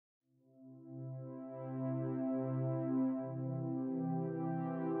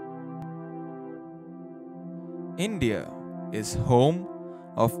India is home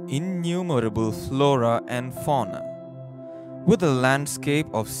of innumerable flora and fauna, with a landscape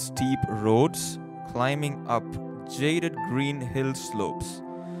of steep roads climbing up jaded green hill slopes,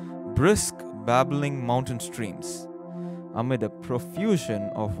 brisk babbling mountain streams, amid a profusion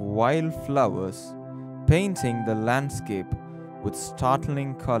of wild flowers painting the landscape with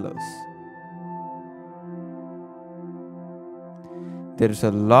startling colors. There is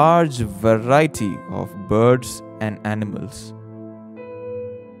a large variety of birds and animals.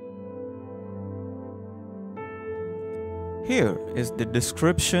 Here is the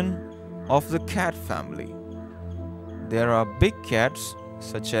description of the cat family. There are big cats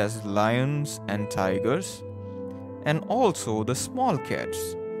such as lions and tigers, and also the small cats.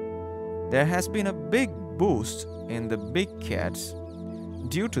 There has been a big boost in the big cats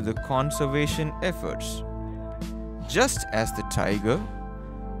due to the conservation efforts. Just as the tiger,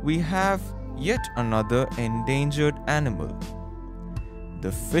 we have yet another endangered animal,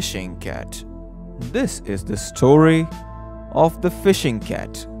 the fishing cat. This is the story of the fishing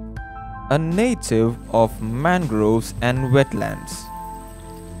cat, a native of mangroves and wetlands.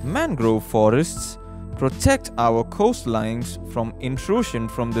 Mangrove forests protect our coastlines from intrusion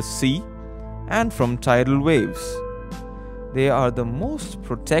from the sea and from tidal waves. They are the most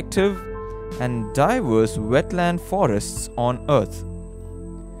protective and diverse wetland forests on earth.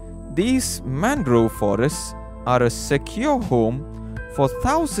 These mangrove forests are a secure home for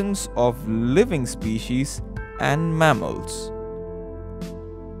thousands of living species and mammals.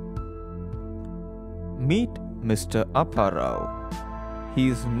 Meet Mr. Apparao. He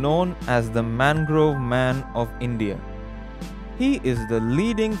is known as the Mangrove Man of India. He is the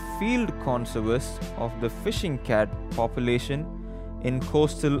leading field conservist of the fishing cat population in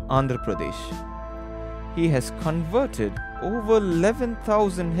coastal Andhra Pradesh. He has converted over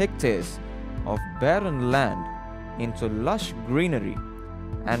 11,000 hectares of barren land into lush greenery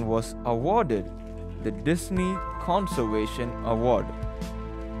and was awarded the Disney Conservation Award.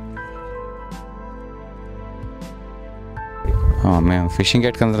 మేము fishing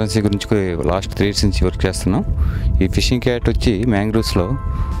cat కన్సర్వెన్సీ గురించి last 3 years నుంచి work చేస్తున్నాం. ఈ fishing cat వచ్చి మ్యాంగ్రూవ్స్లో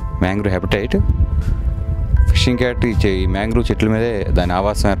mangrove habitat. Fishing cat ఈ mangrove చెట్ల మీదే దాని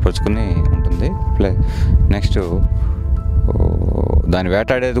ఆవాసం ఏర్పరచుకుని ఉంటుంది. నెక్స్ట్ దాన్ని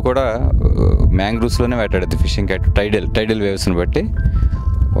వేటాడేది కూడా మ్యాంగ్రూవ్స్లోనే వేటాడేది ఫిషింగ్ క్యాట్ టైడల్ వేవ్స్ని బట్టి.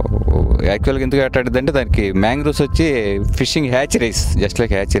 యాక్చువల్గా ఎందుకు వేటాడేది అంటే దానికి మ్యాంగ్రూవ్స్ వచ్చి fishing hatcheries, just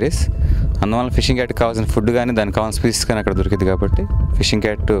like hatcheries. అందువల్ల ఫిషింగ్ క్యాట్కి కావాల్సిన ఫుడ్ కానీ దానికి కావాల్సిన స్పీసీస్ కానీ అక్కడ దొరికింది కాబట్టి ఫిషింగ్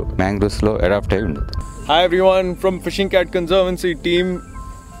క్యాట్ మ్యాంగ్రూవ్స్లో అడాప్ట్ అయి ఉండదు. Hi everyone, from Fishing Cat Conservancy team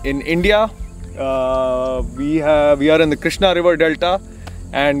in India. We are in the Krishna River Delta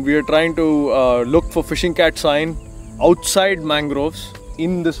and we are trying to look for fishing cat sign outside mangroves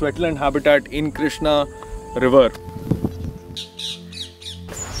in this wetland habitat in Krishna River.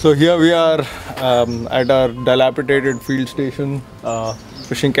 So here we are at our dilapidated field station,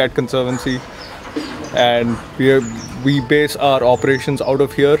 Fishing Cat Conservancy, and we base our operations out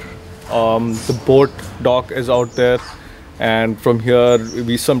of here. The boat dock is out there, and from here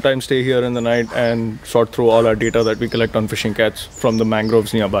we sometimes stay here in the night and sort through all our data that we collect on fishing cats from the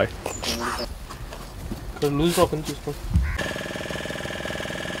mangroves nearby.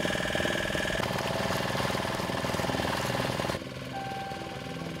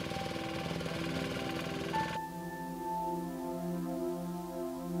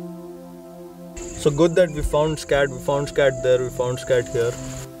 So good that we found scat there, we found scat here.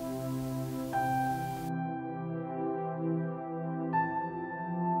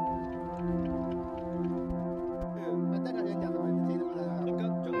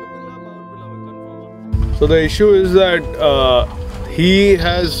 So the issue is that he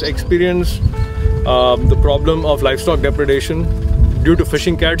has experienced the problem of livestock depredation due to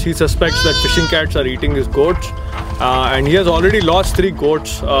fishing cats. He suspects that fishing cats are eating his goats, and he has already lost 3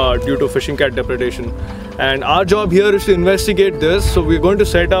 goats due to fishing cat depredation. And our job here is to investigate this. So we're going to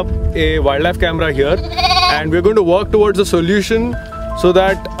set up a wildlife camera here, and we're going to work towards a solution so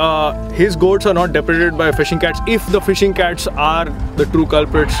that his goats are not depredated by fishing cats if the fishing cats are the true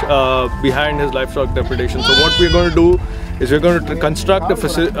culprits behind his livestock depredation. So what we're going to do is we're going to construct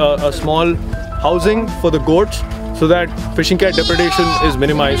a small housing for the goats so that fishing cat depredation is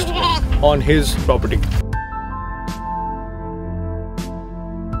minimized on his property.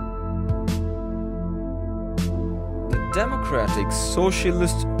 The Democratic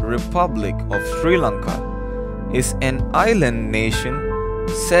Socialist Republic of Sri Lanka is an island nation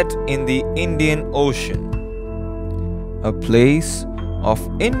set in the Indian Ocean, a place of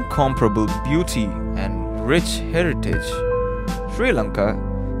incomparable beauty and rich heritage. Sri Lanka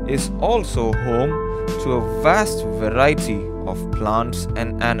is also home to a vast variety of plants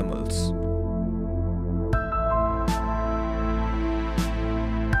and animals.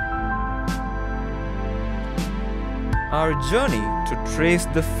 Our journey to trace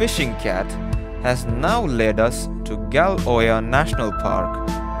the fishing cat has now led us to Gal Oya National Park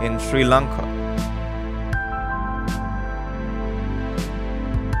in Sri Lanka.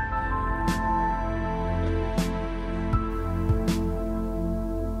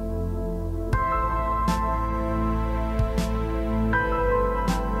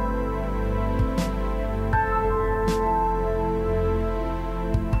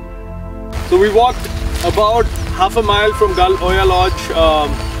 So we walked about half a mile from Gal Oya Lodge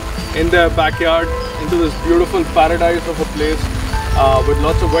in their backyard into this beautiful paradise of a place with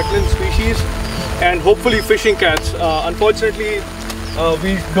lots of wetland species and hopefully fishing cats. Unfortunately,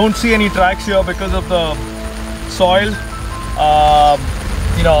 we don't see any tracks here because of the soil,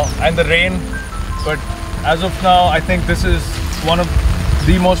 and the rain. But as of now, I think this is one of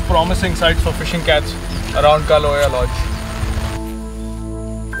the most promising sites for fishing cats around Gal Oya Lodge.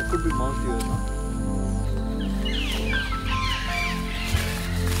 There could be mouse deer,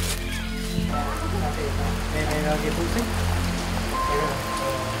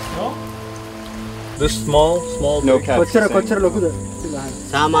 no? This small No big. cats.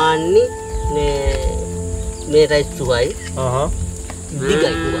 सामान्य ने मेरा चुवाई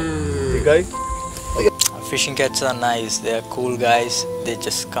दिगाई हुआ The guy. Fishing cats are nice. They are cool guys. They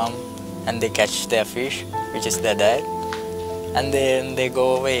just come and they catch their fish, which is their diet, and then they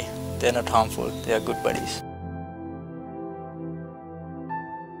go away. They're not harmful. They are good buddies.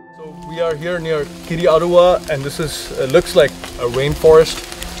 So we are here near Kiriarua, and this is looks like a rainforest.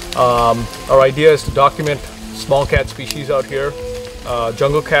 Our idea is to document small cat species out here: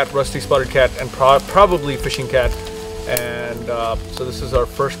 jungle cat, rusty spotted cat, and probably fishing cat. And so this is our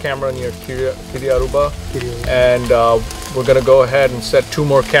first camera near Kiriarua, and we're gonna go ahead and set 2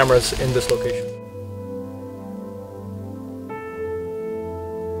 more cameras in this location.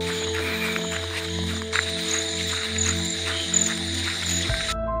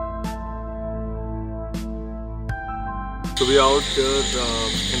 So we are out here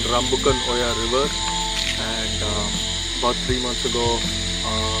in Rambukan Oya River, and about 3 months ago,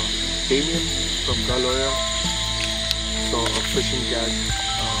 Damien from Gal Oya saw a fishing cat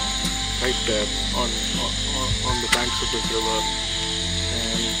right there on the banks of this river,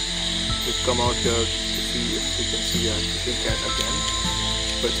 and we've come out here to see if we can see a fishing cat again.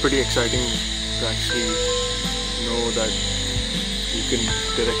 But it's pretty exciting to actually know that you can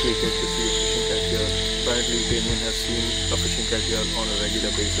directly get to see a fishing cat here. Apparently Damien has seen a fishing cat here on a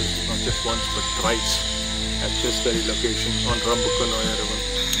regular basis, not just once but thrice at this very location on Rambukan Oya River.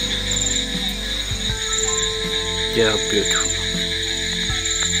 Yeah, beautiful.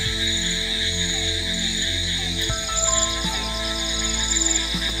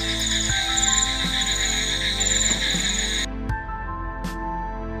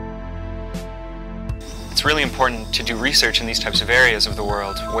 It's really important to do research in these types of areas of the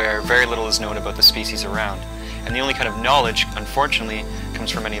world where very little is known about the species around. And the only kind of knowledge, unfortunately,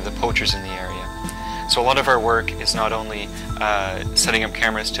 comes from many of the poachers in the area. So a lot of our work is not only setting up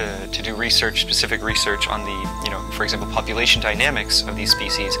cameras to do research, specific research on the, for example, population dynamics of these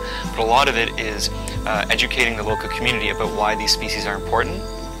species, but a lot of it is educating the local community about why these species are important,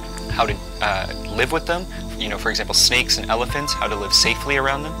 how to live with them, for example, snakes and elephants, how to live safely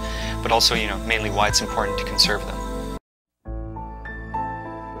around them, but also, mainly why it's important to conserve them.